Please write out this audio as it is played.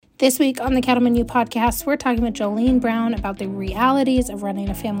This week on the Cattleman U podcast, we're talking with Jolene Brown about the realities of running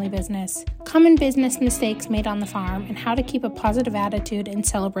a family business, common business mistakes made on the farm, and how to keep a positive attitude and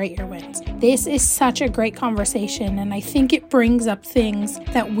celebrate your wins. This is such a great conversation, and I think it brings up things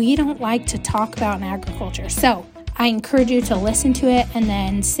that we don't like to talk about in agriculture. So I encourage you to listen to it and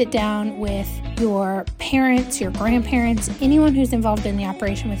then sit down with your parents, your grandparents, anyone who's involved in the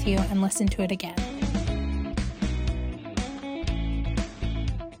operation with you, and listen to it again.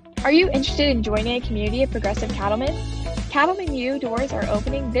 Are you interested in joining a community of progressive cattlemen? Cattleman U doors are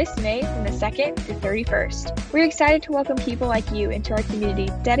opening this May from the 2nd through 31st. We're excited to welcome people like you into our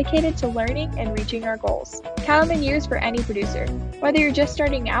community dedicated to learning and reaching our goals. Cattleman U is for any producer, whether you're just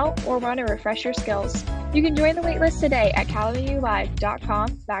starting out or want to refresh your skills. You can join the waitlist today at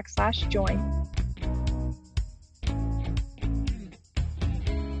cattlemanulive.com/join.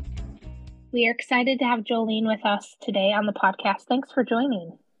 We are excited to have Jolene with us today on the podcast. Thanks for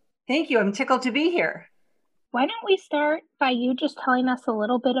joining. Thank you. I'm tickled to be here. Why don't we start by you just telling us a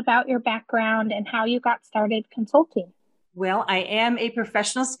little bit about your background and how you got started consulting? Well, I am a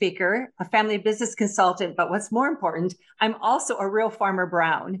professional speaker, a family business consultant, but what's more important, I'm also a real farmer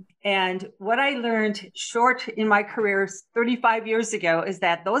brown. And what I learned short in my career 35 years ago is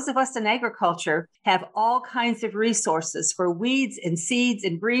that those of us in agriculture have all kinds of resources for weeds and seeds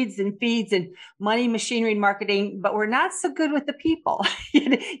and breeds and feeds and money, machinery, and marketing, but we're not so good with the people.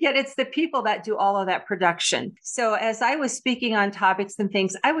 Yet it's the people that do all of that production. So as I was speaking on topics and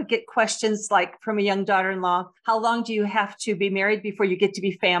things, I would get questions like from a young daughter-in-law, how long do you have to be married before you get to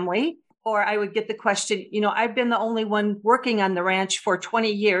be family? Or I would get the question, I've been the only one working on the ranch for 20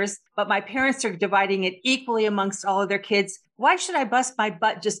 years, but my parents are dividing it equally amongst all of their kids. Why should I bust my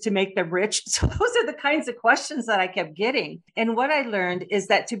butt just to make them rich? So those are the kinds of questions that I kept getting. And what I learned is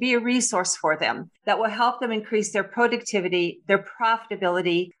that to be a resource for them that will help them increase their productivity, their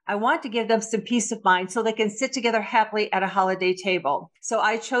profitability, I want to give them some peace of mind so they can sit together happily at a holiday table. So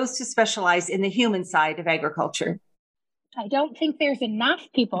I chose to specialize in the human side of agriculture. I don't think there's enough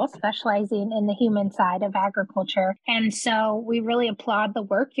people specializing in the human side of agriculture. And so we really applaud the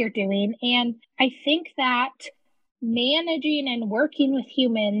work you're doing. And I think that managing and working with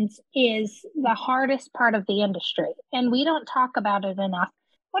humans is the hardest part of the industry. And we don't talk about it enough.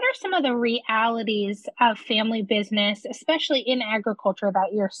 What are some of the realities of family business, especially in agriculture,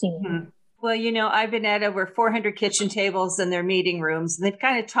 that you're seeing? Well, I've been at over 400 kitchen tables in their meeting rooms, and they've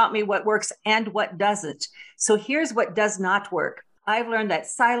kind of taught me what works and what doesn't. So here's what does not work. I've learned that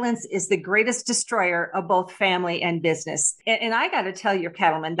silence is the greatest destroyer of both family and business. And I got to tell your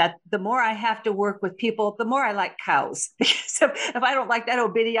cattlemen that the more I have to work with people, the more I like cows. So if I don't like that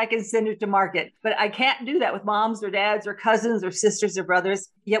old biddy, I can send it to market. But I can't do that with moms or dads or cousins or sisters or brothers.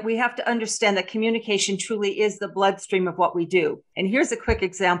 Yet we have to understand that communication truly is the bloodstream of what we do. And here's a quick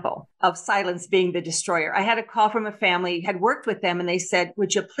example of silence being the destroyer. I had a call from a family, had worked with them, and they said,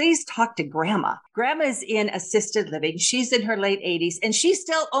 would you please talk to grandma? Grandma is in assisted living. She's in her late 80s, and she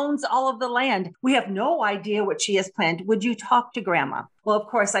still owns all of the land. We have no idea what she has planned. Would you talk to grandma? Well, of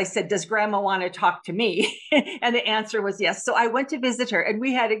course, I said, does grandma want to talk to me? And the answer was yes. So I went to visit her, and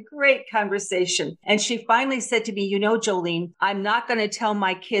we had a great conversation. And she finally said to me, Jolene, I'm not going to tell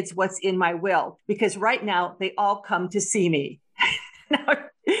my kids what's in my will, because right now they all come to see me. Now,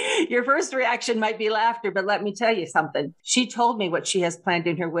 your first reaction might be laughter, but let me tell you something. She told me what she has planned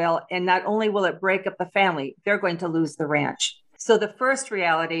in her will, and not only will it break up the family, they're going to lose the ranch. So the first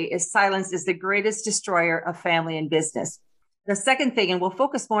reality is silence is the greatest destroyer of family and business. The second thing, and we'll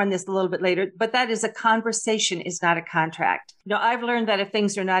focus more on this a little bit later, but that is a conversation is not a contract. I've learned that if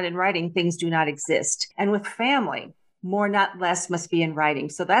things are not in writing, things do not exist. And with family, more, not less, must be in writing.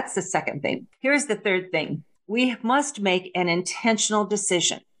 So that's the second thing. Here's the third thing. We must make an intentional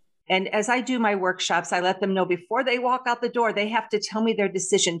decision. And as I do my workshops, I let them know before they walk out the door, they have to tell me their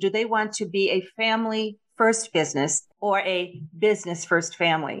decision. Do they want to be a family first business or a business first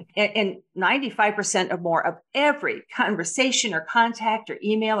family? And 95% or more of every conversation or contact or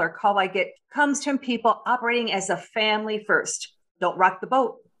email or call I get comes from people operating as a family first. Don't rock the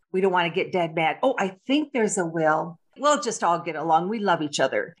boat. We don't want to get dead mad. Oh, I think there's a will. We'll just all get along. We love each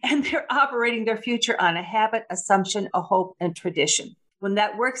other. And they're operating their future on a habit, assumption, a hope, and tradition. When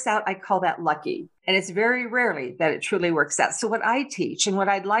that works out, I call that lucky. And it's very rarely that it truly works out. So what I teach and what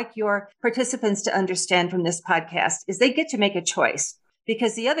I'd like your participants to understand from this podcast is they get to make a choice,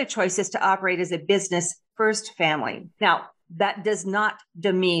 because the other choice is to operate as a business first family. Now, that does not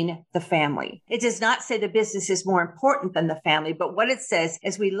demean the family. It does not say the business is more important than the family, but what it says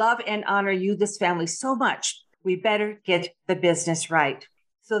is we love and honor you, this family, so much, we better get the business right.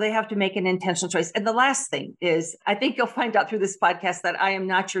 So they have to make an intentional choice. And the last thing is, I think you'll find out through this podcast that I am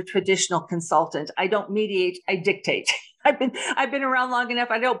not your traditional consultant. I don't mediate, I dictate. I've been around long enough.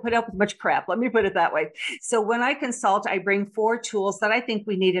 I don't put up with much crap. Let me put it that way. So when I consult, I bring 4 tools that I think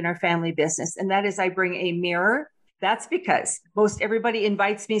we need in our family business. And that is, I bring a mirror. That's because most everybody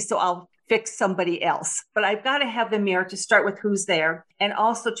invites me, so I'll fix somebody else. But I've got to have the mirror to start with who's there, and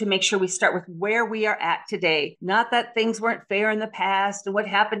also to make sure we start with where we are at today. Not that things weren't fair in the past and what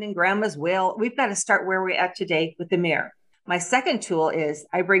happened in grandma's will. We've got to start where we're at today with the mirror. My second tool is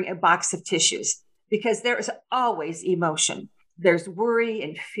I bring a box of tissues, because there is always emotion. There's worry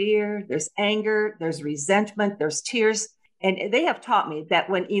and fear, there's anger, there's resentment, there's tears. And they have taught me that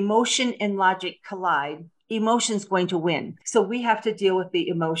when emotion and logic collide, emotion's going to win. So we have to deal with the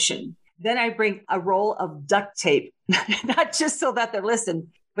emotion. Then I bring a roll of duct tape, not just so that they're listening,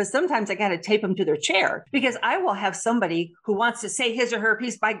 but sometimes I got to tape them to their chair, because I will have somebody who wants to say his or her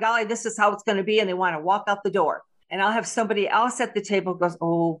piece, by golly, this is how it's going to be. And they want to walk out the door. And I'll have somebody else at the table goes,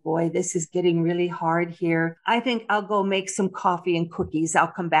 oh boy, this is getting really hard here. I think I'll go make some coffee and cookies.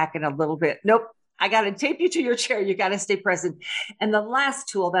 I'll come back in a little bit. Nope. I got to tape you to your chair. You got to stay present. And the last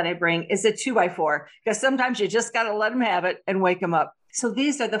tool that I bring is a 2x4, because sometimes you just got to let them have it and wake them up. So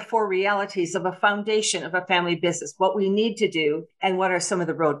these are the 4 realities of a foundation of a family business, what we need to do, and what are some of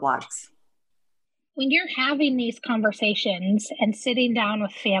the roadblocks. When you're having these conversations and sitting down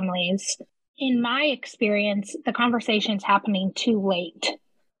with families, in my experience, the conversation's happening too late.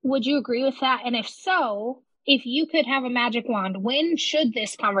 Would you agree with that? And if so, if you could have a magic wand, when should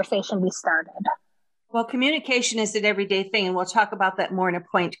this conversation be started? Well, communication is an everyday thing, and we'll talk about that more in a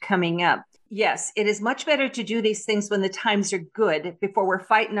point coming up. Yes, it is much better to do these things when the times are good, before we're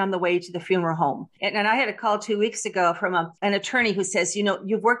fighting on the way to the funeral home. And I had a call 2 weeks ago from an attorney who says,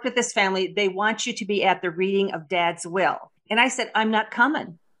 you've worked with this family. They want you to be at the reading of Dad's will. And I said, I'm not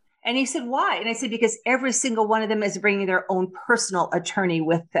coming. And he said, why? And I said, because every single one of them is bringing their own personal attorney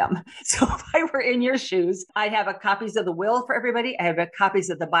with them. So if I were in your shoes, I'd have copies of the will for everybody. I have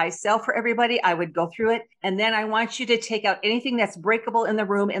copies of the buy-sell for everybody. I would go through it. And then I want you to take out anything that's breakable in the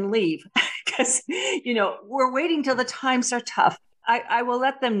room and leave. Because, we're waiting till the times are tough. I will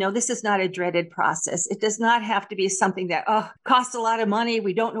let them know this is not a dreaded process. It does not have to be something that costs a lot of money.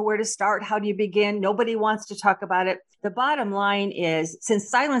 We don't know where to start. How do you begin? Nobody wants to talk about it. The bottom line is, since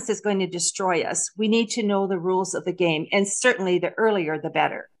silence is going to destroy us, we need to know the rules of the game. And certainly the earlier, the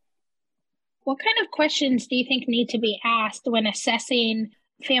better. What kind of questions do you think need to be asked when assessing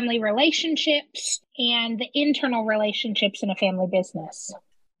family relationships and the internal relationships in a family business?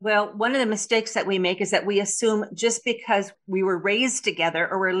 Well, one of the mistakes that we make is that we assume just because we were raised together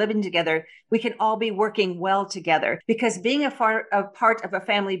or we're living together, we can all be working well together, because being a part of a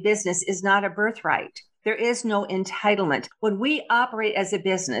family business is not a birthright. There is no entitlement. When we operate as a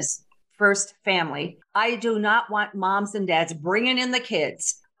business, first family, I do not want moms and dads bringing in the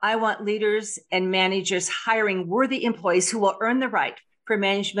kids. I want leaders and managers hiring worthy employees who will earn the right for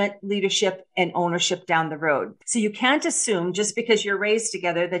management, leadership, and ownership down the road. So you can't assume just because you're raised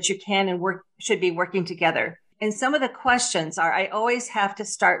together that you can and should be working together. And some of the questions are, I always have to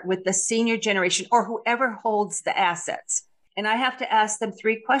start with the senior generation or whoever holds the assets. And I have to ask them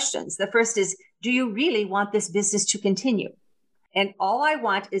 3 questions. The first is, do you really want this business to continue? And all I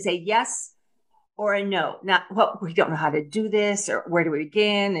want is a yes or a no. Not, well, we don't know how to do this, or where do we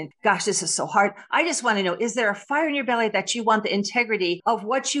begin? And gosh, this is so hard. I just want to know, is there a fire in your belly that you want the integrity of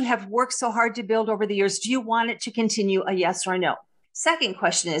what you have worked so hard to build over the years? Do you want it to continue, a yes or a no? Second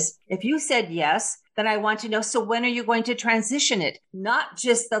question is, if you said yes, then I want to know, so when are you going to transition it? Not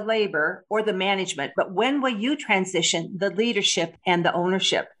just the labor or the management, but when will you transition the leadership and the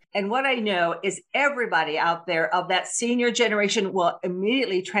ownership? And what I know is everybody out there of that senior generation will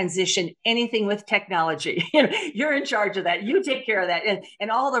immediately transition anything with technology. You're in charge of that. You take care of that.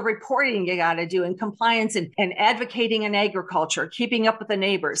 And all the reporting you got to do, and compliance and advocating in agriculture, keeping up with the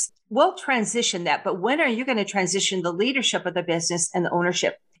neighbors. We'll transition that. But when are you going to transition the leadership of the business and the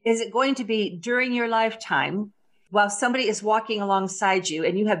ownership? Is it going to be during your lifetime while somebody is walking alongside you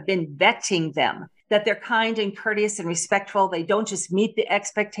and you have been vetting them, that they're kind and courteous and respectful? They don't just meet the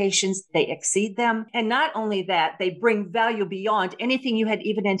expectations, they exceed them. And not only that, they bring value beyond anything you had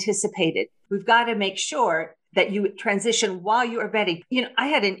even anticipated. We've got to make sure that you transition while you are vetting. I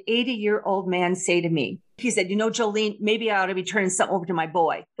had an 80-year-old man say to me, he said, Jolene, maybe I ought to be turning something over to my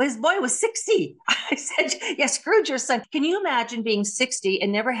boy. But his boy was 60. I said, yeah, screwed your son. Can you imagine being 60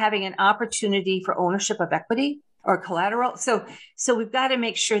 and never having an opportunity for ownership of equity or collateral? So we've got to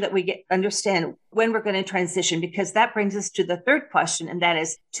make sure that we understand when we're going to transition, because that brings us to the third question, and that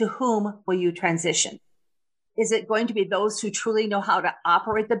is, to whom will you transition? Is it going to be those who truly know how to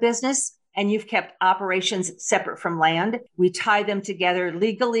operate the business? And you've kept operations separate from land. We tie them together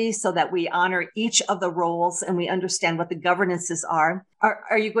legally so that we honor each of the roles and we understand what the governances are.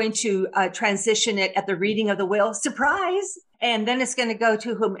 Are you going to transition it at the reading of the will? Surprise! And then it's going to go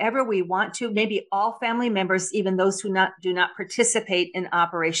to whomever we want to, maybe all family members, even those who do not participate in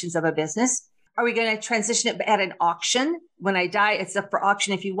operations of a business. Are we going to transition it at an auction? When I die, it's up for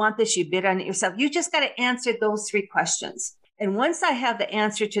auction. If you want this, you bid on it yourself. You just got to answer those 3 questions. And once I have the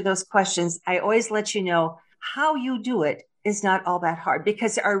answer to those questions, I always let you know how you do it is not all that hard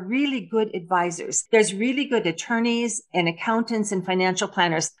because there are really good advisors. There's really good attorneys and accountants and financial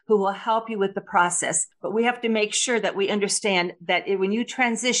planners who will help you with the process. But we have to make sure that we understand that when you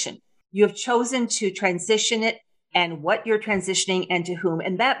transition, you have chosen to transition it and what you're transitioning and to whom.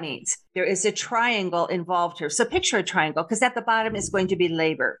 And that means there is a triangle involved here. So picture a triangle because at the bottom is going to be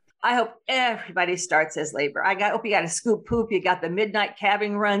labor. I hope everybody starts as labor. Hope you got a scoop poop. You got the midnight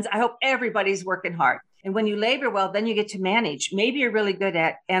calving runs. I hope everybody's working hard. And when you labor well, then you get to manage. Maybe you're really good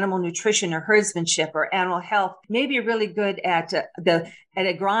at animal nutrition or herdsmanship or animal health. Maybe you're really good at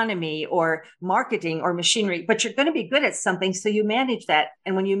agronomy or marketing or machinery, but you're going to be good at something. So you manage that.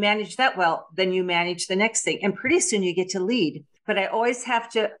 And when you manage that well, then you manage the next thing. And pretty soon you get to lead. But I always have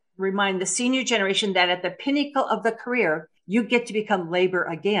to remind the senior generation that at the pinnacle of the career, you get to become labor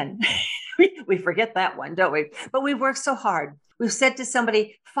again. We forget that one, don't we? But we've worked so hard. We've said to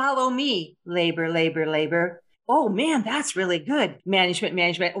somebody, follow me, labor, labor, labor. Oh man, that's really good. Management,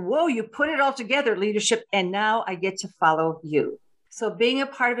 management. Whoa, you put it all together, leadership. And now I get to follow you. So being a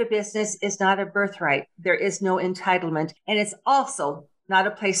part of a business is not a birthright. There is no entitlement. And it's also not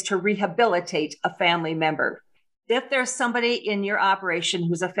a place to rehabilitate a family member. If there's somebody in your operation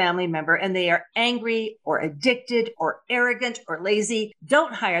who's a family member and they are angry or addicted or arrogant or lazy,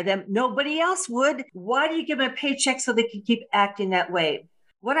 don't hire them. Nobody else would. Why do you give them a paycheck so they can keep acting that way?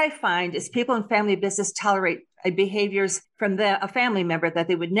 What I find is people in family business tolerate behaviors from a family member that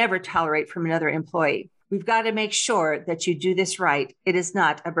they would never tolerate from another employee. We've got to make sure that you do this right. It is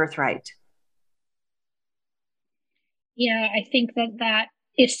not a birthright. Yeah, I think that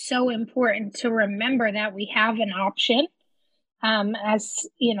is so important to remember that we have an option as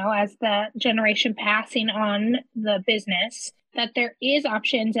the generation passing on the business, that there is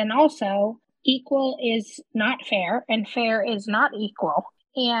options, and also equal is not fair and fair is not equal.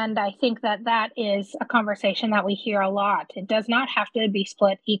 And I think that is a conversation that we hear a lot. It does not have to be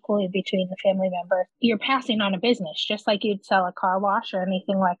split equally between the family members. You're passing on a business just like you'd sell a car wash or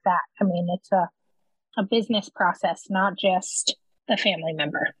anything like that. I mean, it's a business process, not just the family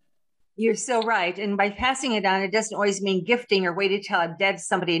member. You're so right. And by passing it on, it doesn't always mean gifting or waiting till I'm dead,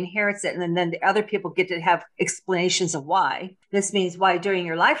 somebody inherits it. And then the other people get to have explanations of why. This means why during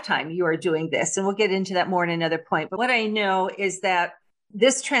your lifetime you are doing this. And we'll get into that more in another point. But what I know is that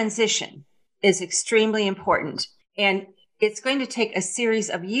this transition is extremely important. And it's going to take a series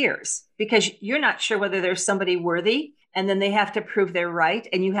of years because you're not sure whether there's somebody worthy. And then they have to prove they're right.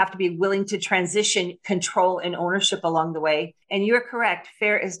 And you have to be willing to transition control and ownership along the way. And you're correct.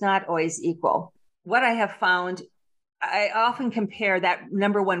 Fair is not always equal. What I have found, I often compare that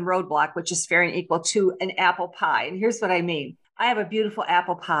number one roadblock, which is fair and equal, to an apple pie. And here's what I mean. I have a beautiful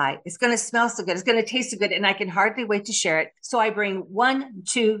apple pie. It's going to smell so good. It's going to taste so good. And I can hardly wait to share it. So I bring 1,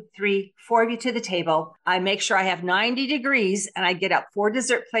 2, 3, 4 of you to the table. I make sure I have 90 degrees and I get out 4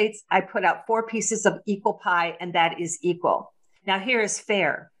 dessert plates. I put out 4 pieces of equal pie, and that is equal. Now here is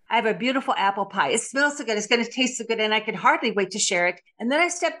fair. I have a beautiful apple pie. It smells so good. It's going to taste so good. And I can hardly wait to share it. And then I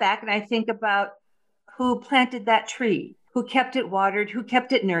step back and I think about who planted that tree, who kept it watered, who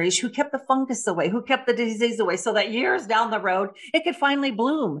kept it nourished, who kept the fungus away, who kept the disease away, so that years down the road, it could finally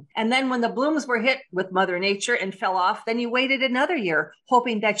bloom. And then when the blooms were hit with Mother Nature and fell off, then you waited another year,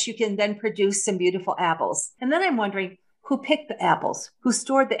 hoping that you can then produce some beautiful apples. And then I'm wondering, who picked the apples, who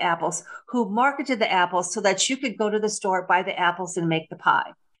stored the apples, who marketed the apples so that you could go to the store, buy the apples, and make the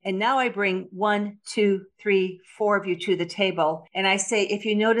pie. And now I bring 1, 2, 3, 4 of you to the table. And I say, if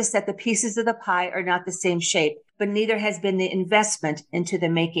you notice that the pieces of the pie are not the same shape, but neither has been the investment into the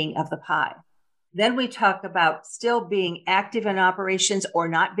making of the pie. Then we talk about still being active in operations or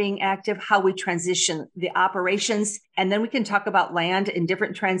not being active, how we transition the operations. And then we can talk about land and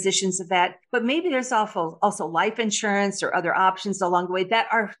different transitions of that. But maybe there's also life insurance or other options along the way that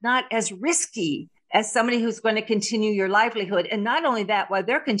are not as risky as somebody who's going to continue your livelihood. And not only that, while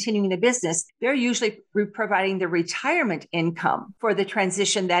they're continuing the business, they're usually providing the retirement income for the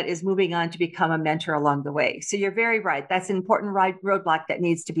transition that is moving on to become a mentor along the way. So you're very right. That's an important roadblock that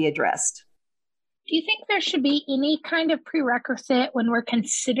needs to be addressed. Do you think there should be any kind of prerequisite when we're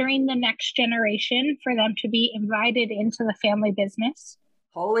considering the next generation for them to be invited into the family business?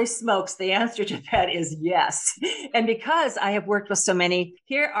 Holy smokes, the answer to that is yes. And because I have worked with so many,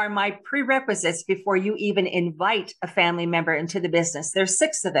 here are my prerequisites before you even invite a family member into the business. There's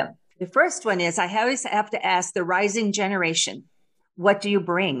 6 of them. The first one is I always have to ask the rising generation, what do you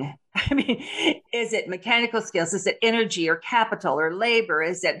bring? I mean, is it mechanical skills? Is it energy or capital or labor?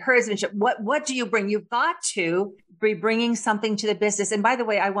 Is it herdsmanship? What do you bring? You've got to be bringing something to the business. And by the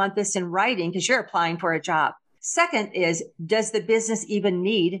way, I want this in writing because you're applying for a job. Second is, does the business even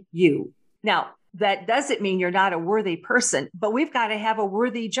need you? Now, that doesn't mean you're not a worthy person, but we've got to have a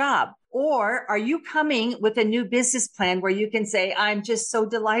worthy job. Or are you coming with a new business plan where you can say, I'm just so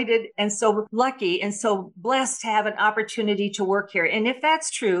delighted and so lucky and so blessed to have an opportunity to work here? And if that's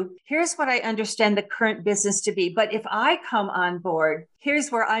true, here's what I understand the current business to be. But if I come on board,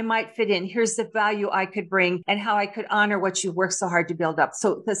 here's where I might fit in. Here's the value I could bring and how I could honor what you worked so hard to build up.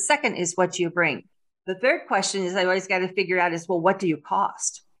 So the second is what you bring. The third question is I always got to figure out is, well, what do you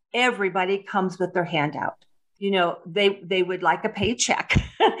cost? Everybody comes with their handout. You know, they would like a paycheck.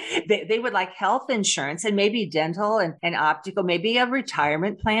 they would like health insurance and maybe dental and optical, maybe a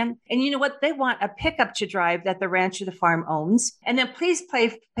retirement plan. And you know what? They want a pickup to drive that the ranch or the farm owns. And then please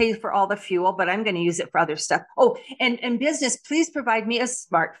pay for all the fuel, but I'm going to use it for other stuff. Oh, and business, please provide me a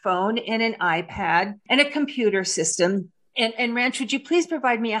smartphone and an iPad and a computer system. And ranch, would you please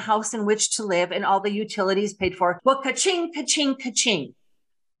provide me a house in which to live and all the utilities paid for? Well, ka-ching, ka-ching, ka-ching.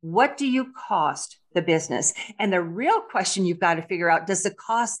 What do you cost the business? And the real question you've got to figure out, does the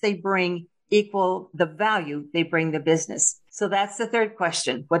cost they bring equal the value they bring the business? So that's the third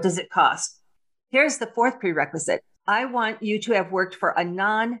question. What does it cost? Here's the fourth prerequisite. I want you to have worked for a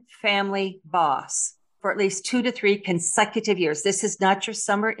non-family boss for at least 2 to 3 consecutive years. This is not your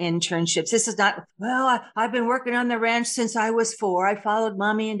summer internships. This is not, well, I've been working on the ranch since I was 4. I followed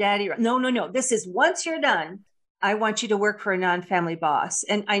mommy and daddy. No. This is once you're done, I want you to work for a non-family boss.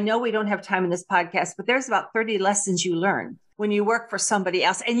 And I know we don't have time in this podcast, but there's about 30 lessons you learn when you work for somebody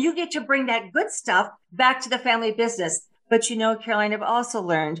else. And you get to bring that good stuff back to the family business. But you know, Caroline, I've also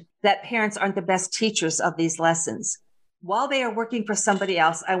learned that parents aren't the best teachers of these lessons. While they are working for somebody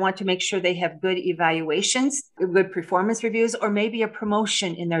else, I want to make sure they have good evaluations, good performance reviews, or maybe a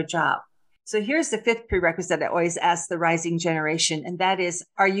promotion in their job. So here's the fifth prerequisite I always ask the rising generation, and that is,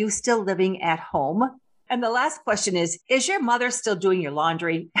 are you still living at home? And the last question is your mother still doing your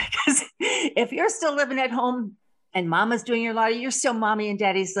laundry? Because if you're still living at home and mama's doing your laundry, you're still mommy and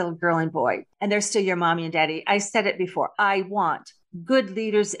daddy's little girl and boy, and they're still your mommy and daddy. I said it before. I want good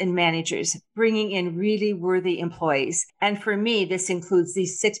leaders and managers bringing in really worthy employees. And for me, this includes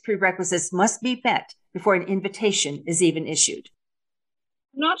these 6 prerequisites must be met before an invitation is even issued.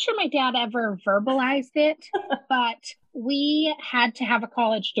 I'm not sure my dad ever verbalized it, but we had to have a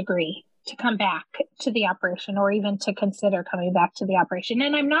college degree to come back to the operation or even to consider coming back to the operation.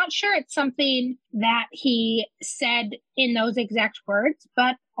 And I'm not sure it's something that he said in those exact words,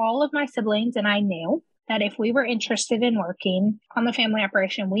 but all of my siblings and I knew that if we were interested in working on the family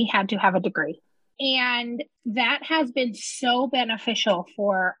operation, we had to have a degree. And that has been so beneficial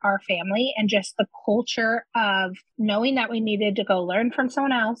for our family and just the culture of knowing that we needed to go learn from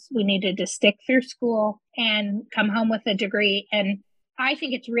someone else. We needed to stick through school and come home with a degree. And I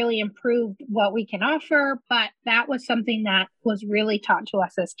think it's really improved what we can offer, but that was something that was really taught to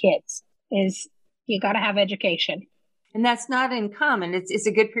us as kids is you got to have education. And that's not uncommon. It's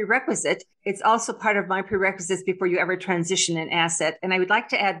a good prerequisite. It's also part of my prerequisites before you ever transition an asset. And I would like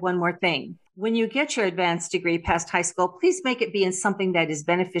to add one more thing. When you get your advanced degree past high school, please make it be in something that is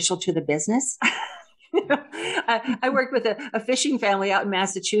beneficial to the business. I worked with a fishing family out in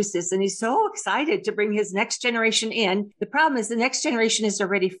Massachusetts, and he's so excited to bring his next generation in. The problem is the next generation is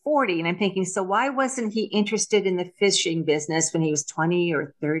already 40. And I'm thinking, so why wasn't he interested in the fishing business when he was 20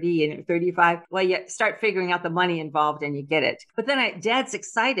 or 30 and 35? Well, you start figuring out the money involved and you get it. But then Dad's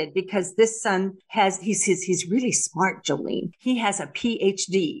excited because this son he's really smart, Jolene. He has a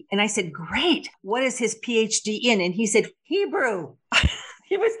PhD. And I said, great. What is his PhD in? And he said, Hebrew.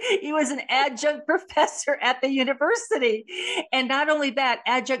 He was an adjunct professor at the university. And not only that,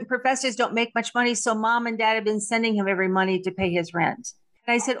 adjunct professors don't make much money. So mom and dad have been sending him every money to pay his rent.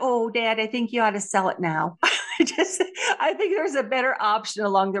 And I said, oh, Dad, I think you ought to sell it now. I think there's a better option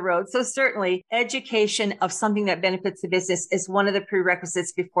along the road. So certainly education of something that benefits the business is one of the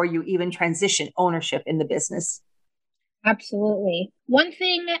prerequisites before you even transition ownership in the business. Absolutely. One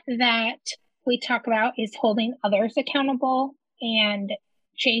thing that we talk about is holding others accountable and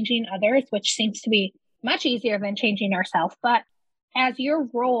changing others, which seems to be much easier than changing ourselves. But as your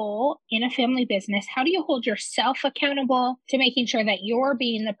role in a family business, how do you hold yourself accountable to making sure that you're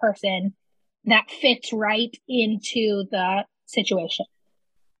being the person that fits right into the situation?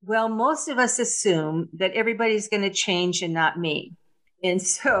 Well, most of us assume that everybody's going to change and not me. And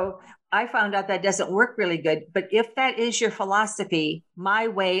so I found out that doesn't work really good. But if that is your philosophy, my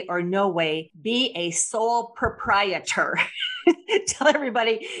way or no way, be a sole proprietor. Tell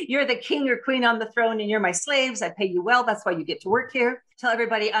everybody you're the king or queen on the throne and you're my slaves. I pay you well. That's why you get to work here. Tell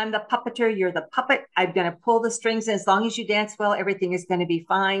everybody I'm the puppeteer. You're the puppet. I'm going to pull the strings. And as long as you dance well, everything is going to be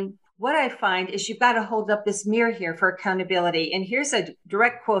fine. What I find is you've got to hold up this mirror here for accountability. And here's a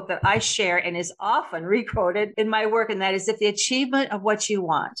direct quote that I share and is often requoted in my work. And that is, if the achievement of what you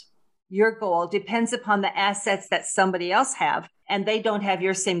want, your goal, depends upon the assets that somebody else have, and they don't have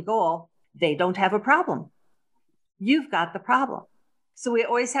your same goal, they don't have a problem. You've got the problem. So we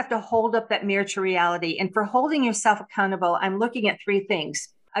always have to hold up that mirror to reality. And for holding yourself accountable, I'm looking at three things.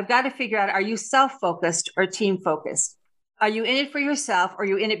 I've got to figure out, are you self-focused or team-focused? Are you in it for yourself, or are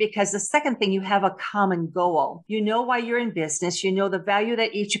you in it because the second thing, you have a common goal? You know why you're in business. You know the value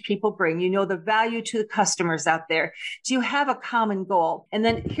that each people bring. You know the value to the customers out there. Do you have a common goal? And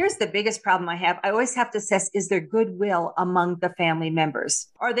then here's the biggest problem I have. I always have to assess, is there goodwill among the family members?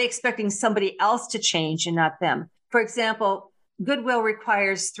 Are they expecting somebody else to change and not them? For example, goodwill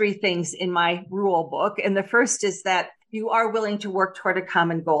requires three things in my rule book. And the first is that you are willing to work toward a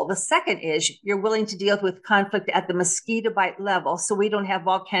common goal. The second is you're willing to deal with conflict at the mosquito bite level so we don't have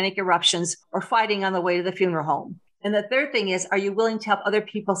volcanic eruptions or fighting on the way to the funeral home. And the third thing is, are you willing to help other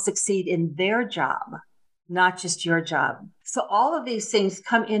people succeed in their job, not just your job? So all of these things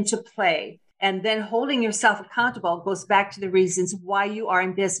come into play. And then holding yourself accountable goes back to the reasons why you are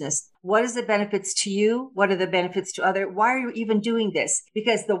in business. What is the benefits to you? What are the benefits to others? Why are you even doing this?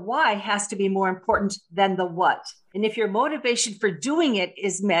 Because the why has to be more important than the what. And if your motivation for doing it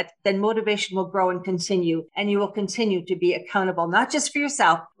is met, then motivation will grow and continue, and you will continue to be accountable, not just for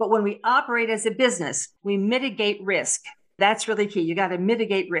yourself, but when we operate as a business, we mitigate risk. That's really key. You got to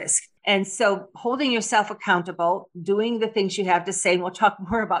mitigate risk. And so holding yourself accountable, doing the things you have to say, and we'll talk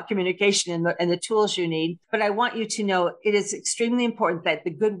more about communication and the tools you need. But I want you to know it is extremely important that the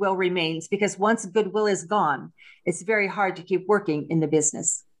goodwill remains, because once goodwill is gone, it's very hard to keep working in the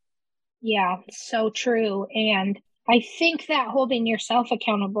business. Yeah, so true. And I think that holding yourself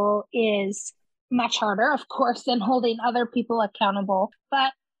accountable is much harder, of course, than holding other people accountable.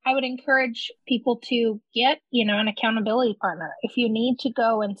 But I would encourage people to get, an accountability partner. If you need to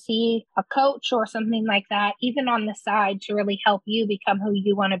go and see a coach or something like that, even on the side, to really help you become who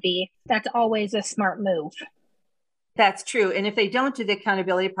you want to be, that's always a smart move. That's true. And if they don't do the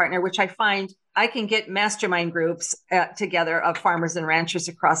accountability partner, which I find I can get mastermind groups together of farmers and ranchers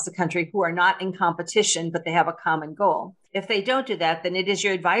across the country who are not in competition, but they have a common goal. If they don't do that, then it is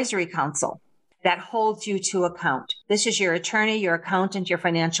your advisory council that holds you to account. This is your attorney, your accountant, your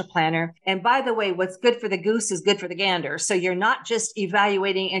financial planner. And by the way, what's good for the goose is good for the gander. So you're not just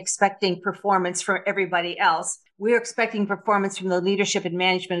evaluating and expecting performance from everybody else. We're expecting performance from the leadership and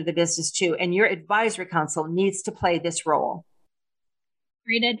management of the business too. And your advisory council needs to play this role.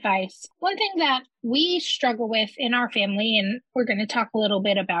 Great advice. One thing that we struggle with in our family, and we're going to talk a little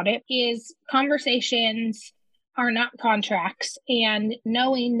bit about it, is conversations are not contracts, and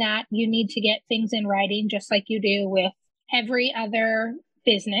knowing that you need to get things in writing, just like you do with every other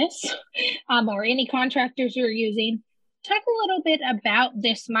business or any contractors you're using. Talk a little bit about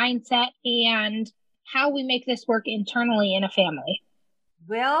this mindset and how we make this work internally in a family.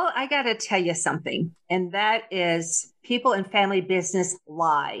 Well, I got to tell you something, and that is people in family business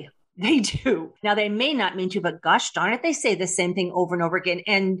lie. They do. Now, they may not mean to, but gosh darn it, they say the same thing over and over again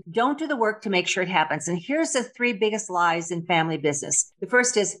and don't do the work to make sure it happens. And here's the three biggest lies in family business. The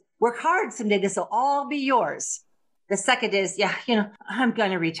first is, work hard, someday this will all be yours. The second is, I'm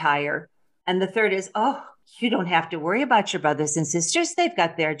going to retire. And the third is, you don't have to worry about your brothers and sisters. They've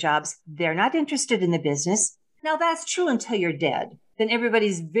got their jobs. They're not interested in the business. Now, that's true until you're dead. Then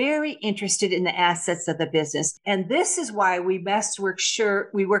everybody's very interested in the assets of the business. And this is why we best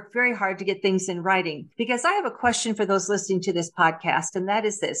we work very hard to get things in writing. Because I have a question for those listening to this podcast, and that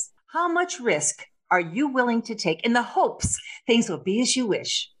is this: how much risk are you willing to take in the hopes things will be as you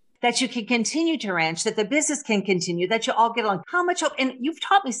wish, that you can continue to ranch, that the business can continue, that you all get along? How much hope? And you've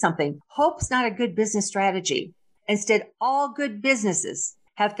taught me something. Hope's not a good business strategy. Instead, all good businesses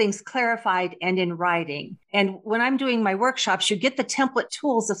have things clarified and in writing. And when I'm doing my workshops, you get the template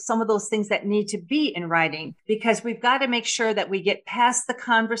tools of some of those things that need to be in writing, because we've got to make sure that we get past the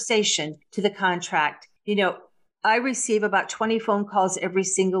conversation to the contract. I receive about 20 phone calls every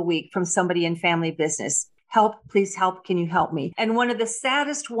single week from somebody in family business. help, please help. Can you help me? And one of the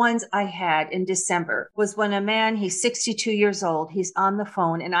saddest ones I had in December was when a man, he's 62 years old, he's on the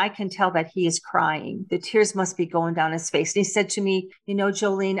phone, and I can tell that he is crying. The tears must be going down his face. And he said to me,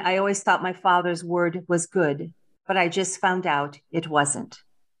 Jolene, I always thought my father's word was good, but I just found out it wasn't.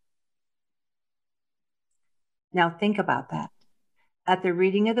 Now think about that. At the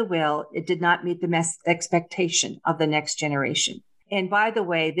reading of the will, it did not meet the expectation of the next generation. And by the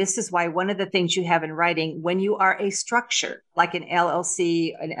way, this is why one of the things you have in writing, when you are a structure, like an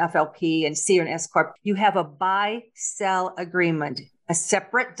LLC, an FLP, and C or an S Corp, you have a buy-sell agreement, a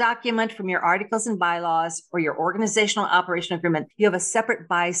separate document from your articles and bylaws or your organizational operation agreement. You have a separate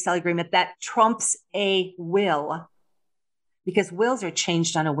buy-sell agreement that trumps a will, because wills are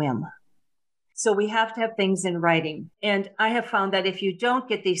changed on a whim. So we have to have things in writing. And I have found that if you don't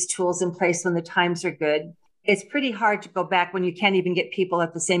get these tools in place when the times are good, it's pretty hard to go back when you can't even get people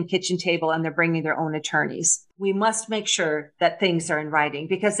at the same kitchen table and they're bringing their own attorneys. We must make sure that things are in writing,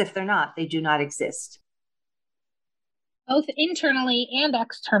 because if they're not, they do not exist. Both internally and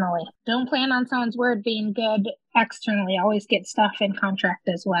externally. Don't plan on someone's word being good externally. Always get stuff in contract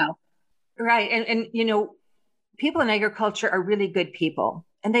as well. Right. And people in agriculture are really good people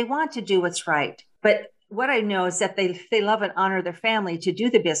and they want to do what's right. But what I know is that they love and honor their family. To do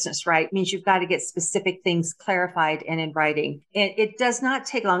the business right means you've got to get specific things clarified and in writing. And it does not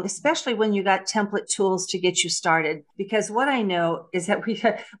take long, especially when you got template tools to get you started. Because what I know is that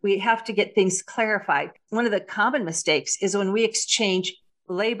we have to get things clarified. One of the common mistakes is when we exchange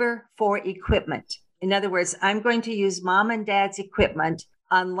labor for equipment. In other words, I'm going to use mom and dad's equipment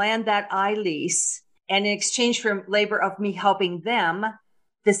on land that I lease. And in exchange for labor of me helping them,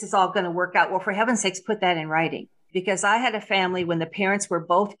 this is all going to work out. Well, for heaven's sakes, put that in writing. Because I had a family when the parents were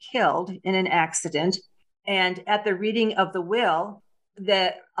both killed in an accident. And at the reading of the will,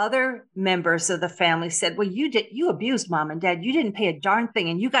 the other members of the family said, well, you abused mom and dad. You didn't pay a darn thing.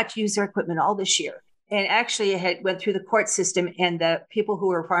 And you got to use their equipment all this year. And actually it went through the court system, and the people who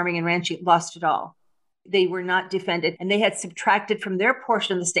were farming and ranching lost it all. They were not defended, and they had subtracted from their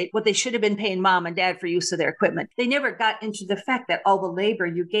portion of the state what they should have been paying mom and dad for use of their equipment. They never got into the fact that all the labor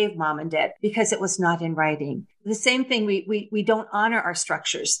you gave mom and dad, because it was not in writing. The same thing, we don't honor our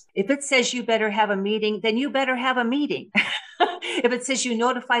structures. If it says you better have a meeting, then you better have a meeting. If it says you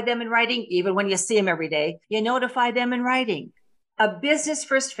notify them in writing, even when you see them every day, you notify them in writing. A business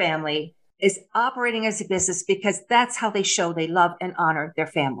first family is operating as a business because that's how they show they love and honor their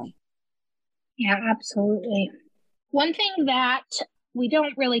family. Yeah, absolutely. One thing that we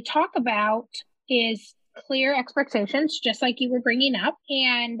don't really talk about is clear expectations, just like you were bringing up,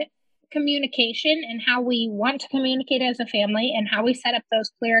 and communication and how we want to communicate as a family and how we set up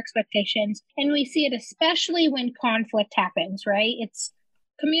those clear expectations. And we see it especially when conflict happens, right?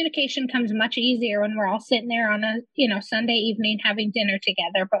 Communication comes much easier when we're all sitting there on a, Sunday evening having dinner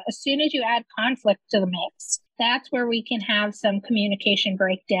together. But as soon as you add conflict to the mix, that's where we can have some communication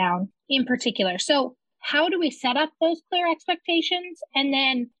breakdown in particular. So how do we set up those clear expectations? And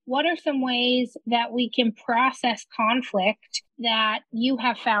then what are some ways that we can process conflict that you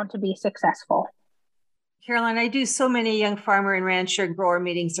have found to be successful? Caroline, I do so many young farmer and rancher and grower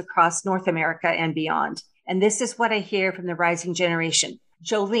meetings across North America and beyond. And this is what I hear from the rising generation.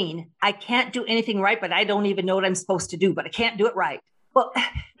 Jolene, I can't do anything right, but I don't even know what I'm supposed to do, but I can't do it right. Well,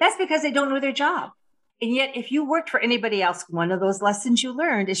 that's because they don't know their job. And yet, if you worked for anybody else, one of those lessons you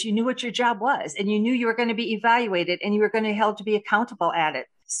learned is you knew what your job was, and you knew you were going to be evaluated, and you were going to be held to be accountable at it.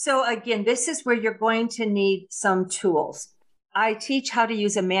 So again, this is where you're going to need some tools. I teach how to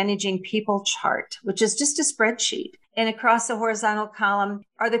use a managing people chart, which is just a spreadsheet. And across the horizontal column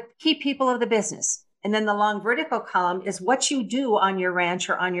are the key people of the business. And then the long vertical column is what you do on your ranch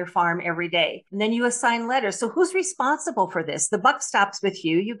or on your farm every day. And then you assign letters. So who's responsible for this? The buck stops with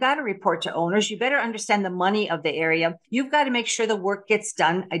you. You've got to report to owners. You better understand the money of the area. You've got to make sure the work gets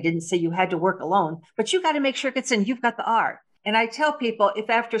done. I didn't say you had to work alone, but you got to make sure it gets in. You've got the R. And I tell people, if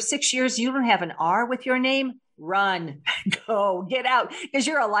after 6 years you don't have an R with your name, run, go, get out, because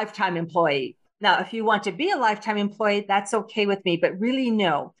you're a lifetime employee. Now, if you want to be a lifetime employee, that's okay with me, but really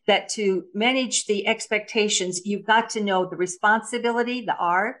know that to manage the expectations, you've got to know the responsibility, the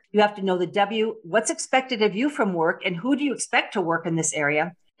R, you have to know the W, what's expected of you from work, and who do you expect to work in this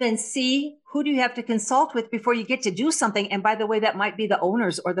area? Then C, who do you have to consult with before you get to do something? And by the way, that might be the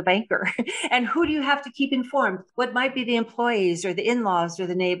owners or the banker. And who do you have to keep informed? What might be the employees or the in-laws or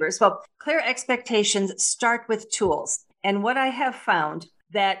the neighbors? Well, clear expectations start with tools. And what I have found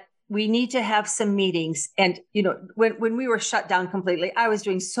that we need to have some meetings. And, when we were shut down completely, I was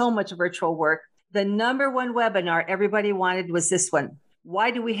doing so much virtual work. The number one webinar everybody wanted was this one.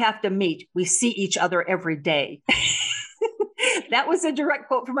 Why do we have to meet? We see each other every day. That was a direct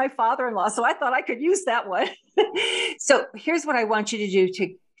quote from my father-in-law. So I thought I could use that one. So here's what I want you to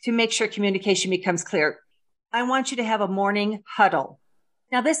do to make sure communication becomes clear. I want you to have a morning huddle.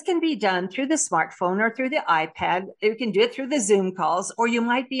 Now, this can be done through the smartphone or through the iPad. You can do it through the Zoom calls, or you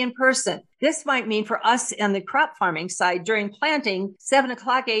might be in person. This might mean for us on the crop farming side during planting,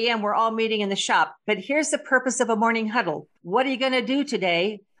 7:00 a.m., we're all meeting in the shop. But here's the purpose of a morning huddle. What are you going to do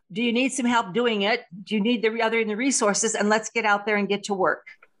today? Do you need some help doing it? Do you need the resources? And let's get out there and get to work.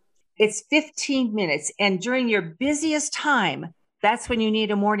 It's 15 minutes. And during your busiest time, that's when you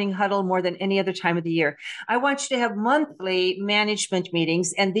need a morning huddle more than any other time of the year. I want you to have monthly management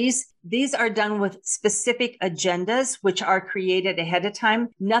meetings, and these are done with specific agendas, which are created ahead of time.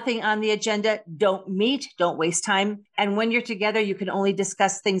 Nothing on the agenda. Don't meet. Don't waste time. And when you're together, you can only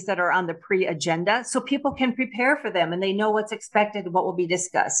discuss things that are on the pre-agenda so people can prepare for them and they know what's expected and what will be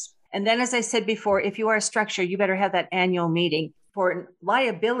discussed. And then, as I said before, if you are a structure, you better have that annual meeting. For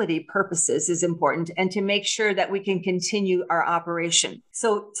liability purposes is important, and to make sure that we can continue our operation.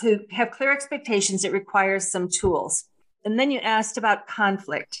 So to have clear expectations, it requires some tools. And then you asked about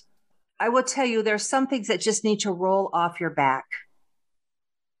conflict. I will tell you, there are some things that just need to roll off your back.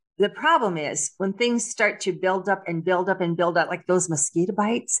 The problem is when things start to build up and build up and build up, like those mosquito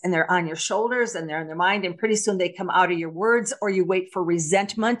bites, and they're on your shoulders and they're in their mind, and pretty soon they come out of your words, or you wait for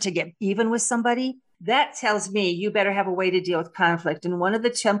resentment to get even with somebody. That tells me you better have a way to deal with conflict. And one of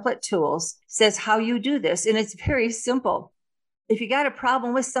the template tools says how you do this. And it's very simple. If you got a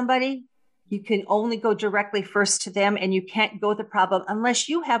problem with somebody, you can only go directly first to them, and you can't go with the problem unless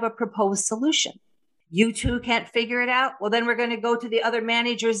you have a proposed solution. You two can't figure it out? Well, then we're going to go to the other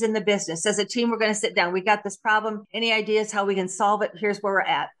managers in the business. As a team, we're going to sit down. We got this problem. Any ideas how we can solve it? Here's where we're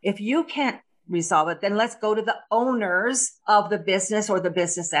at. If you can't resolve it, then let's go to the owners of the business or the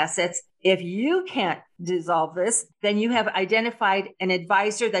business assets. If you can't resolve this, then you have identified an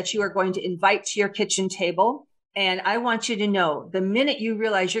advisor that you are going to invite to your kitchen table. And I want you to know, the minute you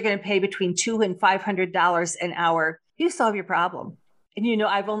realize you're going to pay between $200 and $500 an hour, you solve your problem. And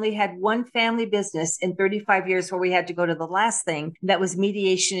I've only had one family business in 35 years where we had to go to the last thing, that was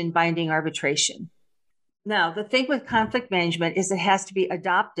mediation and binding arbitration. Now, the thing with conflict management is it has to be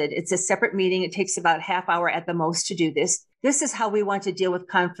adopted. It's a separate meeting. It takes about half hour at the most to do this. This is how we want to deal with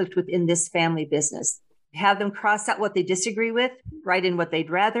conflict within this family business. Have them cross out what they disagree with, write in what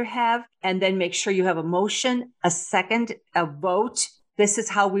they'd rather have, and then make sure you have a motion, a second, a vote. This is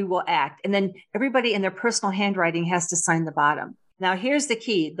how we will act. And then everybody in their personal handwriting has to sign the bottom. Now, here's the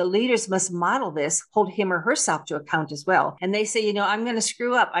key. The leaders must model this, hold him or herself to account as well. And they say, I'm going to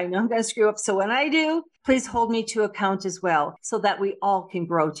screw up. I know I'm going to screw up. So when I do, please hold me to account as well, so that we all can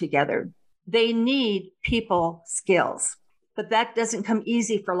grow together. They need people skills, but that doesn't come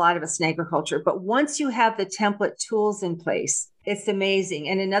easy for a lot of us in agriculture. But once you have the template tools in place, it's amazing.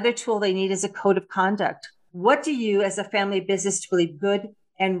 And another tool they need is a code of conduct. What do you as a family business believe good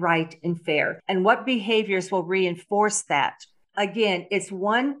and right and fair? And what behaviors will reinforce that? Again, it's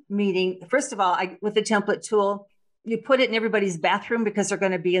one meeting. First of all, with the template tool, you put it in everybody's bathroom because they're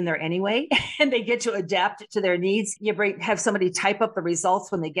going to be in there anyway, and they get to adapt to their needs. You have somebody type up the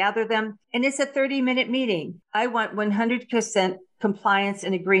results when they gather them, and it's a 30-minute meeting. I want 100% compliance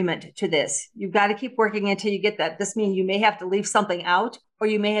and agreement to this. You've got to keep working until you get that. This means you may have to leave something out, or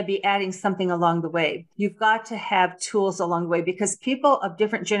you may be adding something along the way. You've got to have tools along the way, because people of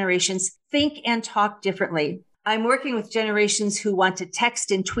different generations think and talk differently. I'm working with generations who want to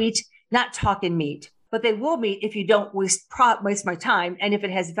text and tweet, not talk and meet. But they will meet if you don't waste my time, and if it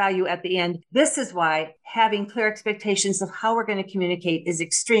has value at the end. This is why having clear expectations of how we're going to communicate is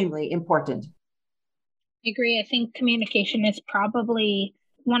extremely important. I agree. I think communication is probably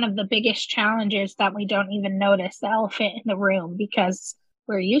one of the biggest challenges that we don't even notice, the elephant in the room, because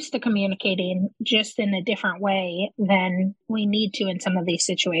we're used to communicating just in a different way than we need to in some of these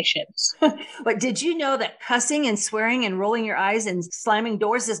situations. But did you know that cussing and swearing and rolling your eyes and slamming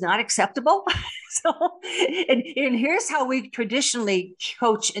doors is not acceptable? And here's how we traditionally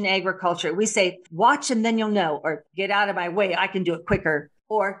coach in agriculture. We say, watch and then you'll know, or get out of my way, I can do it quicker,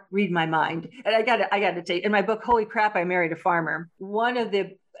 or read my mind. And I got to take, in my book, Holy Crap, I Married a Farmer, one of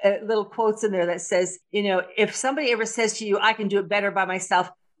the little quotes in there that says, if somebody ever says to you, I can do it better by myself,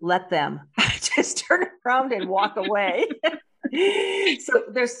 let them. Just turn around and walk away. So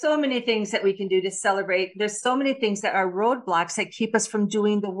there's so many things that we can do to celebrate. There's so many things that are roadblocks that keep us from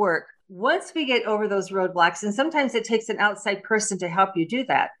doing the work. Once we get over those roadblocks, and sometimes it takes an outside person to help you do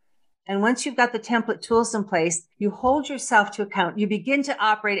that, And once you've got the template tools in place, you hold yourself to account. You begin to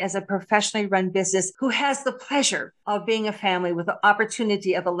operate as a professionally run business who has the pleasure of being a family with the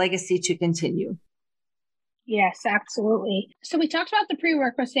opportunity of a legacy to continue. Yes, absolutely. So we talked about the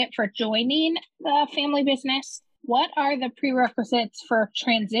prerequisite for joining the family business. What are the prerequisites for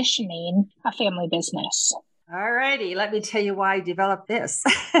transitioning a family business? All righty, let me tell you why I developed this.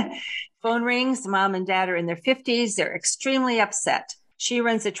 Phone rings, mom and dad are in their 50s. They're extremely upset. She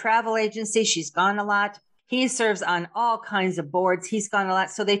runs a travel agency. She's gone a lot. He serves on all kinds of boards. He's gone a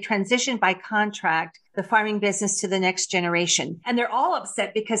lot. So they transitioned by contract the farming business to the next generation. And they're all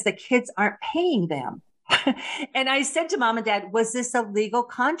upset because the kids aren't paying them. And I said to mom and dad, was this a legal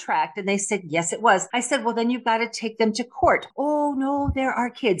contract? And they said, yes, it was. I said, well, then you've got to take them to court. Oh, no, they're our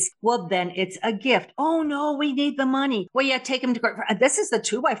kids. Well, then it's a gift. Oh, no, we need the money. Well, yeah, take them to court. This is the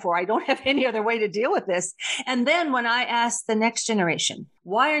 2x4. I don't have any other way to deal with this. And then when I asked the next generation,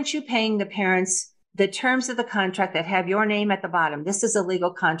 why aren't you paying the parents the terms of the contract that have your name at the bottom? This is a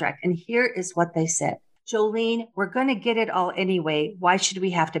legal contract. And here is what they said. Jolene, we're going to get it all anyway. Why should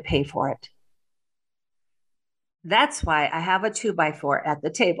we have to pay for it? That's why I have a 2x4 at the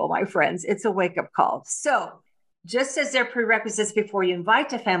table, my friends. It's a wake-up call. So just as there are prerequisites before you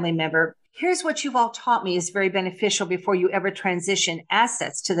invite a family member, here's what you've all taught me is very beneficial before you ever transition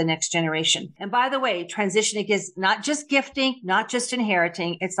assets to the next generation. And by the way, transitioning is not just gifting, not just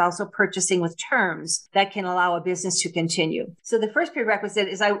inheriting, it's also purchasing with terms that can allow a business to continue. So the first prerequisite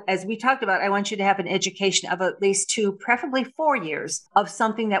is, as we talked about, I want you to have an education of at least 2, preferably 4 years of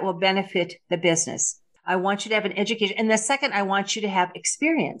something that will benefit the business. I want you to have an education. And the second, I want you to have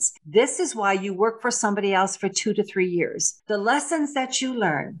experience. This is why you work for somebody else for 2 to 3 years. The lessons that you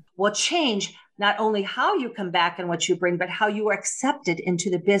learn will change not only how you come back and what you bring, but how you are accepted into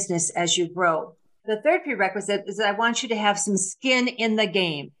the business as you grow. The third prerequisite is that I want you to have some skin in the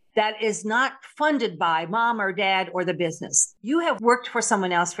game that is not funded by mom or dad or the business. You have worked for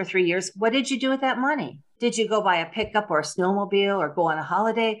someone else for 3 years. What did you do with that money? Did you go buy a pickup or a snowmobile or go on a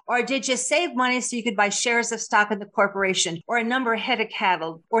holiday? Or did you save money so you could buy shares of stock in the corporation or a number of head of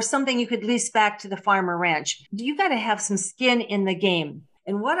cattle or something you could lease back to the farm or ranch? You got to have some skin in the game.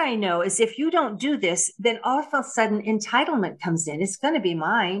 And what I know is if you don't do this, then all of a sudden entitlement comes in. It's going to be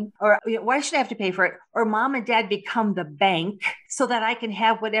mine. Or why should I have to pay for it? Or mom and dad become the bank so that I can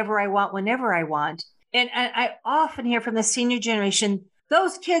have whatever I want whenever I want. And I often hear from the senior generation,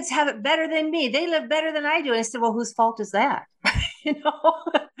 those kids have it better than me. They live better than I do. And I said, well, whose fault is that?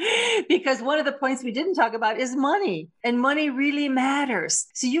 Because one of the points we didn't talk about is money, and money really matters.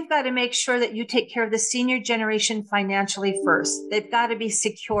 So you've got to make sure that you take care of the senior generation financially first. They've got to be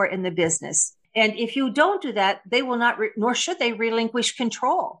secure in the business. And if you don't do that, they will not, nor should they relinquish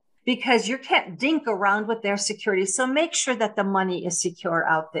control, because you can't dink around with their security. So make sure that the money is secure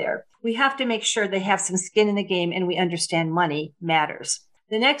out there. We have to make sure they have some skin in the game and we understand money matters.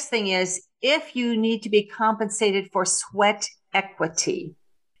 The next thing is, if you need to be compensated for sweat equity,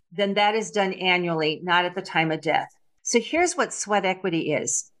 then that is done annually, not at the time of death. So here's what sweat equity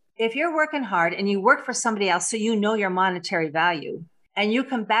is. If you're working hard and you work for somebody else so you know your monetary value, and you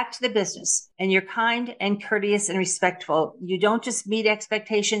come back to the business and you're kind and courteous and respectful, you don't just meet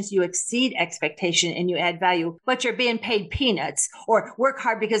expectations, you exceed expectation and you add value, but you're being paid peanuts or work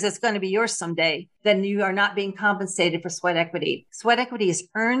hard because it's going to be yours someday, then you are not being compensated for sweat equity. Sweat equity is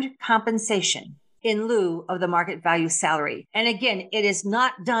earned compensation in lieu of the market value salary. And again, it is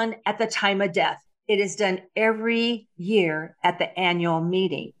not done at the time of death. It is done every year at the annual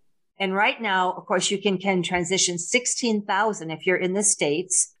meeting. And right now, of course, you can transition 16,000 if you're in the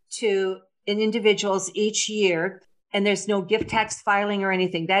States to individuals each year. And there's no gift tax filing or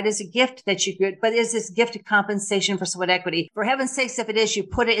anything. That is a gift that you get, but is this gift of compensation for sweat equity? For heaven's sakes, if it is, you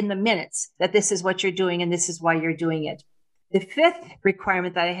put it in the minutes that this is what you're doing and this is why you're doing it. The fifth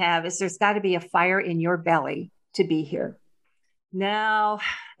requirement that I have is there's got to be a fire in your belly to be here. Now,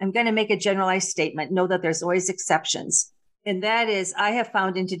 I'm going to make a generalized statement. Know that there's always exceptions. And that is, I have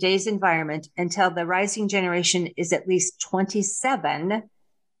found in today's environment, until the rising generation is at least 27,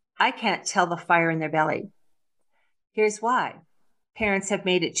 I can't tell the fire in their belly. Here's why. Parents have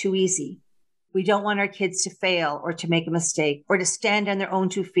made it too easy. We don't want our kids to fail or to make a mistake or to stand on their own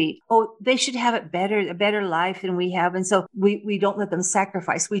 2 feet. Oh, they should have it better, a better life than we have. And so we don't let them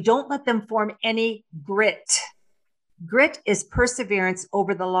sacrifice. We don't let them form any grit. Grit is perseverance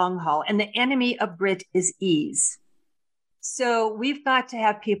over the long haul. And the enemy of grit is ease. So we've got to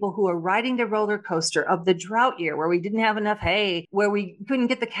have people who are riding the roller coaster of the drought year where we didn't have enough hay, where we couldn't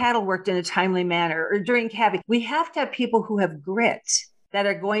get the cattle worked in a timely manner, or during calving. We have to have people who have grit that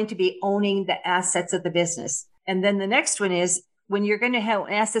are going to be owning the assets of the business. And then the next one is, when you're going to have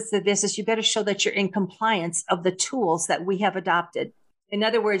assets of business, you better show that you're in compliance of the tools that we have adopted. In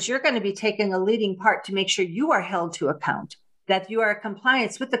other words, you're going to be taking a leading part to make sure you are held to account, that you are in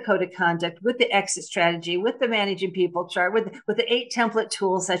compliance with the code of conduct, with the exit strategy, with the managing people chart, with the 8 template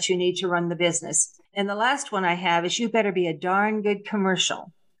tools that you need to run the business. And the last one I have is you better be a darn good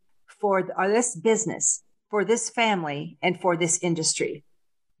commercial for this business, for this family, and for this industry.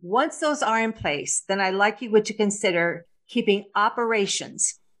 Once those are in place, then I'd like you to consider keeping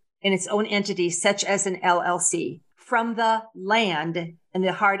operations in its own entity, such as an LLC, from the land and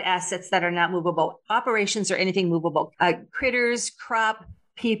the hard assets that are not movable. Operations are anything movable. Critters, crop,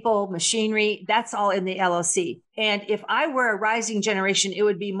 people, machinery, that's all in the LLC. And if I were a rising generation, it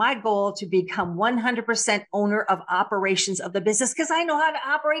would be my goal to become 100% owner of operations of the business, because I know how to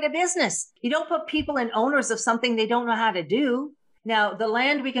operate a business. You don't put people in owners of something they don't know how to do. Now, the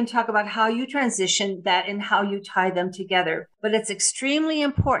land, we can talk about how you transition that and how you tie them together. But it's extremely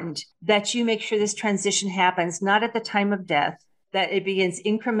important that you make sure this transition happens not at the time of death, that it begins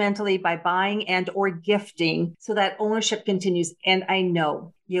incrementally by buying and or gifting so that ownership continues. And I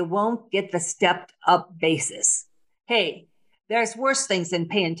know you won't get the stepped up basis. Hey, there's worse things than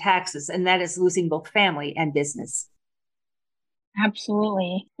paying taxes, and that is losing both family and business.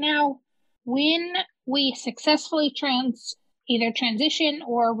 Absolutely. Now, when we successfully either transition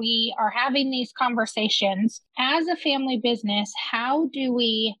or we are having these conversations as a family business, how do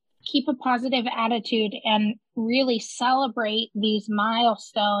we keep a positive attitude and really celebrate these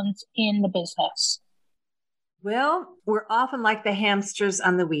milestones in the business? Well, we're often like the hamsters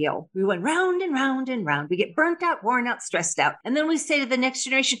on the wheel. We went round and round and round. We get burnt out, worn out, stressed out. And then we say to the next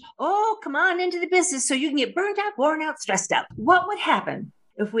generation, oh, come on into the business so you can get burnt out, worn out, stressed out. What would happen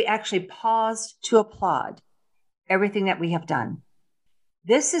if we actually paused to applaud everything that we have done?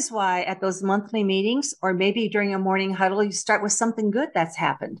 This is why at those monthly meetings, or maybe during a morning huddle, you start with something good that's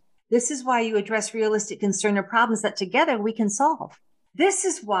happened. This is why you address realistic concern or problems that together we can solve. This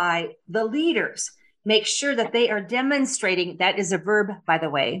is why the leaders make sure that they are demonstrating, that is a verb, by the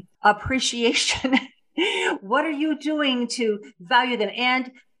way, appreciation. What are you doing to value them?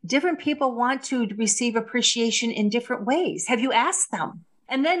 And different people want to receive appreciation in different ways. Have you asked them?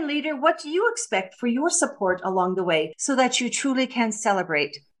 And then, leader, what do you expect for your support along the way so that you truly can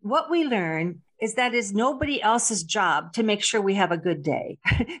celebrate? What we learn is that it's nobody else's job to make sure we have a good day,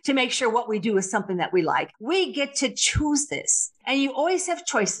 to make sure what we do is something that we like. We get to choose this. And you always have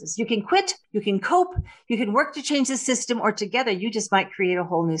choices. You can quit, you can cope, you can work to change the system, or together you just might create a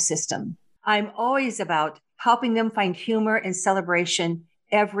whole new system. I'm always about helping them find humor and celebration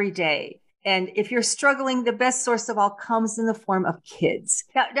every day. And if you're struggling, the best source of all comes in the form of kids.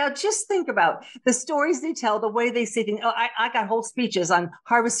 Now just think about the stories they tell, the way they say things. Oh, I got whole speeches on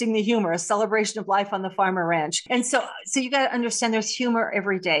harvesting the humor, a celebration of life on the farm or ranch. And so you got to understand there's humor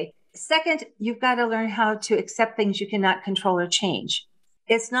every day. Second, you've got to learn how to accept things you cannot control or change.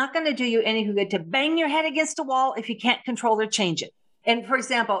 It's not going to do you any good to bang your head against a wall if you can't control or change it. And for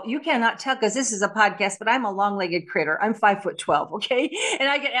example, you cannot tell because this is a podcast, but I'm a long-legged critter. I'm 5'12", okay? And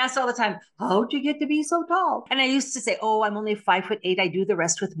I get asked all the time, how'd you get to be so tall? And I used to say, oh, I'm only 5'8". I do the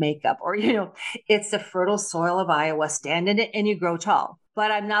rest with makeup. Or, it's the fertile soil of Iowa. Stand in it and you grow tall.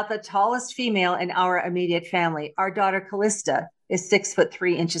 But I'm not the tallest female in our immediate family. Our daughter, Callista, is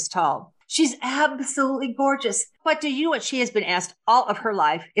 6'3" tall. She's absolutely gorgeous. But do you know what she has been asked all of her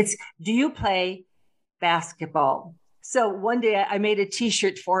life? It's, do you play basketball? So one day I made a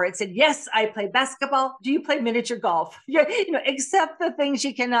t-shirt for her. It said, yes, I play basketball. Do you play miniature golf? Accept the things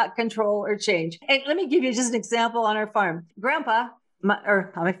you cannot control or change. And let me give you just an example on our farm. Grandpa,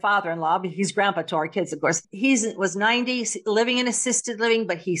 my father-in-law, he's grandpa to our kids, of course. He was 90, living in assisted living,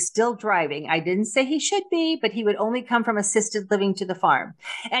 but he's still driving. I didn't say he should be, but he would only come from assisted living to the farm.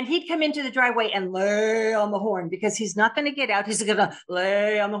 And he'd come into the driveway and lay on the horn because he's not going to get out. He's going to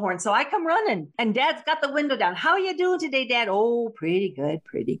lay on the horn. So I come running and Dad's got the window down. How are you doing today, Dad? Oh, pretty good,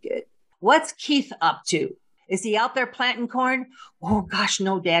 pretty good. What's Keith up to? Is he out there planting corn? Oh, gosh,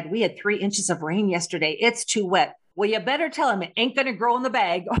 no, Dad. We had 3 inches of rain yesterday. It's too wet. Well, you better tell him it ain't going to grow in the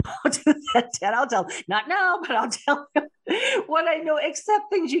bag. I'll do that, Dad. I'll tell him. Not now, but I'll tell him what I know, except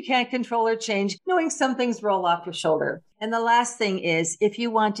things you can't control or change, knowing some things roll off your shoulder. And the last thing is, if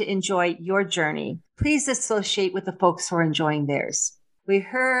you want to enjoy your journey, please associate with the folks who are enjoying theirs. We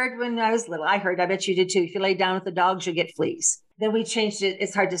heard when I was little, I bet you did too. If you lay down with the dogs, you get fleas. Then we changed it.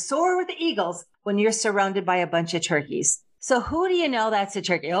 It's hard to soar with the eagles when you're surrounded by a bunch of turkeys. So who do you know that's a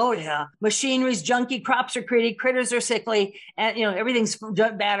turkey? Oh, yeah. Machinery's junky, crops are pretty, critters are sickly, and everything's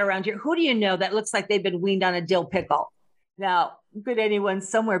bad around here. Who do you know that looks like they've been weaned on a dill pickle? Now, could anyone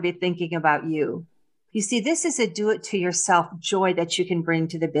somewhere be thinking about you? You see, this is a do-it-to-yourself joy that you can bring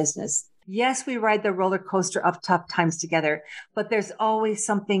to the business. Yes, we ride the roller coaster of tough times together, but there's always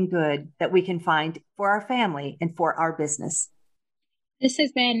something good that we can find for our family and for our business. This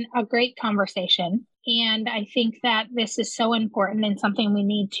has been a great conversation, and I think that this is so important and something we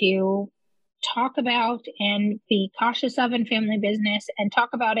need to talk about and be cautious of in family business and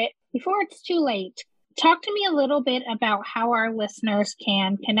talk about it before it's too late. Talk to me a little bit about how our listeners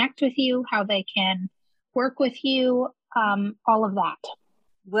can connect with you, how they can work with you, all of that.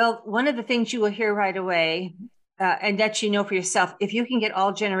 Well, one of the things you will hear right away, and that you know for yourself, if you can get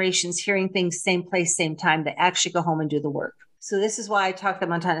all generations hearing things same place, same time, they actually go home and do the work. So this is why I talk to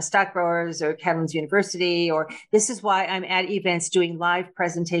Montana Stock Growers or Cattlemen's University, or this is why I'm at events doing live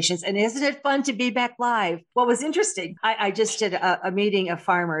presentations. And isn't it fun to be back live? What was interesting, I just did a meeting of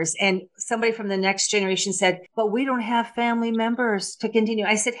farmers, and somebody from the next generation said, but we don't have family members to continue.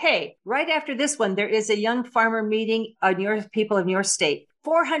 I said, hey, right after this one, there is a young farmer meeting on your people in your state.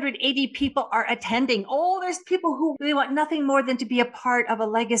 480 people are attending. Oh, there's people who really want nothing more than to be a part of a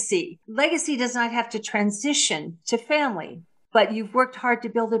legacy. Legacy does not have to transition to family, but you've worked hard to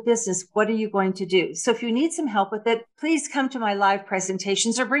build a business. What are you going to do? So if you need some help with it, please come to my live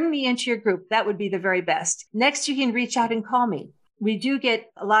presentations or bring me into your group. That would be the very best. Next, you can reach out and call me. We do get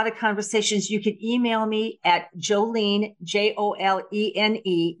a lot of conversations. You can email me at Jolene,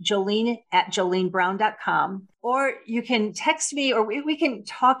 Jolene, Jolene at jolenebrown.com. Or you can text me, or we can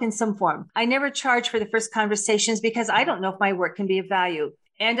talk in some form. I never charge for the first conversations because I don't know if my work can be of value.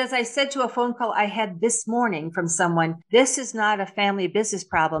 And as I said to a phone call I had this morning from someone, this is not a family business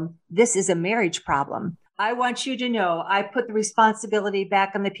problem. This is a marriage problem. I want you to know I put the responsibility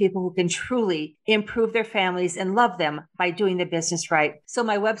back on the people who can truly improve their families and love them by doing the business right. So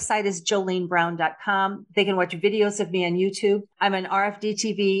my website is jolenebrown.com. They can watch videos of me on YouTube. I'm on RFD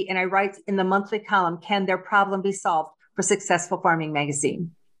TV, and I write in the monthly column, Can Their Problem Be Solved, for Successful Farming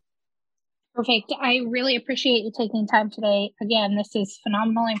Magazine. Perfect. I really appreciate you taking time today. Again, this is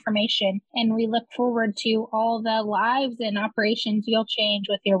phenomenal information, and we look forward to all the lives and operations you'll change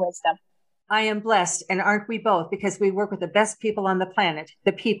with your wisdom. I am blessed, and aren't we both, because we work with the best people on the planet,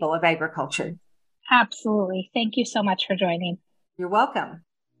 the people of agriculture. Absolutely. Thank you so much for joining. You're welcome.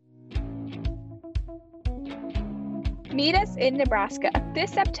 Meet us in Nebraska.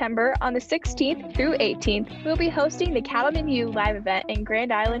 This September on the 16th through 18th, we'll be hosting the Cattlemen U live event in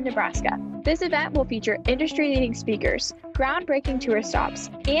Grand Island, Nebraska. This event will feature industry-leading speakers, groundbreaking tour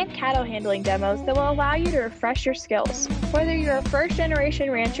stops, and cattle handling demos that will allow you to refresh your skills. Whether you're a first-generation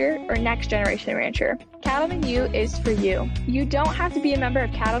rancher or next-generation rancher, Cattlemen U is for you. You don't have to be a member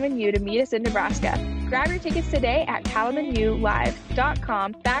of Cattlemen U to meet us in Nebraska. Grab your tickets today at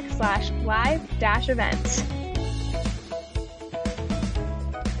cattlemenulive.com/live-events.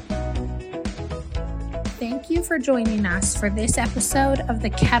 Thank you for joining us for this episode of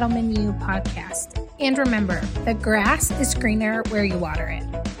the Cattlemen U podcast. And remember, the grass is greener where you water it.